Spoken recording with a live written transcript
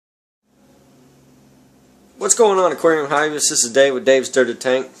What's going on, Aquarium Hives? This is Dave with Dave's Dirty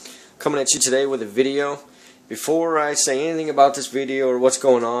Tank, coming at you today with a video. Before I say anything about this video or what's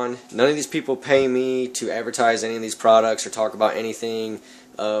going on, none of these people pay me to advertise any of these products or talk about anything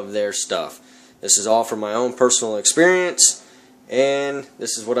of their stuff. This is all from my own personal experience, and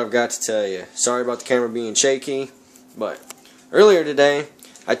this is what I've got to tell you. Sorry about the camera being shaky, but earlier today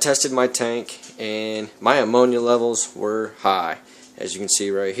I tested my tank and my ammonia levels were high, as you can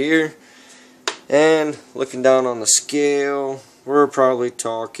see right here. And looking down on the scale, we're probably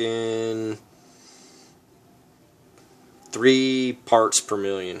talking 3 parts per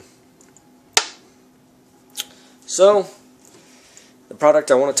million. So, the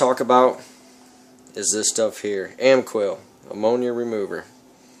product I want to talk about is this stuff here, AmQuel, ammonia remover.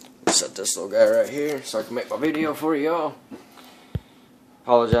 Set this little guy right here so I can make my video for y'all.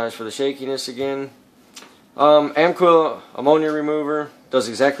 Apologize for the shakiness again. AmQuel ammonia remover does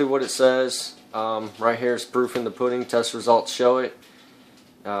exactly what it says. Right here is proof in the pudding. Test results show it.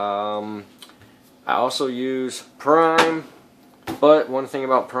 I also use Prime, but one thing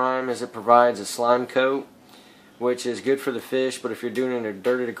about Prime is it provides a slime coat, which is good for the fish, but if you're doing it in a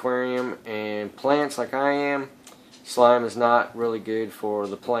dirted aquarium and plants like I am, slime is not really good for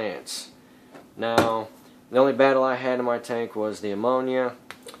the plants. Now, the only battle I had in my tank was the ammonia,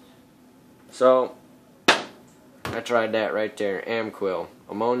 so I tried that right there. AmQuel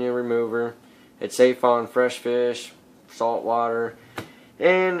ammonia remover. It's safe on fresh fish, salt water,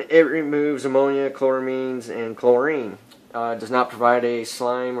 and it removes ammonia, chloramines, and chlorine. It does not provide a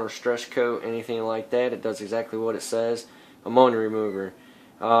slime or stretch coat, anything like that. It does exactly what it says. Ammonia remover.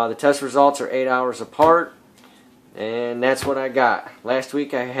 The test results are 8 hours apart, and that's what I got. Last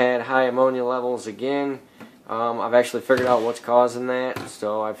week I had high ammonia levels again. I've actually figured out what's causing that,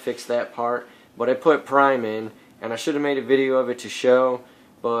 so I fixed that part. But I put Prime in, and I should have made a video of it to show.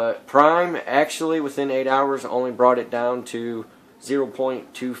 But Prime actually within 8 hours only brought it down to 0.25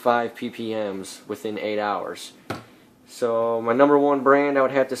 ppms within 8 hours. So my number one brand I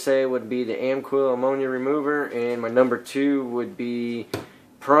would have to say would be the AmQuel ammonia remover, and my number two would be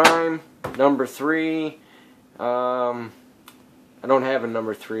Prime. Number three, I don't have a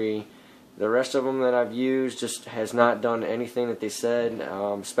number three. The rest of them that I've used just has not done anything that they said.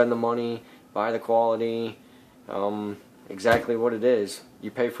 Spend the money, buy the quality. Exactly what it is.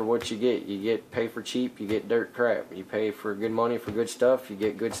 You pay for what you get. Pay for cheap, you get dirt crap. You pay for good money for good stuff, you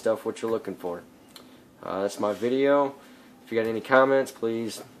get good stuff what you're looking for. That's my video. If you got any comments,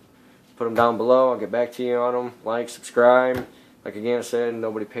 please put them down below. I'll get back to you on them. Like, subscribe. Like again I said,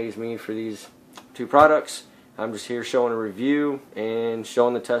 nobody pays me for these two products. I'm just here showing a review and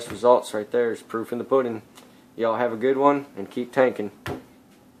showing the test results right there. It's proof in the pudding. Y'all have a good one and keep tanking.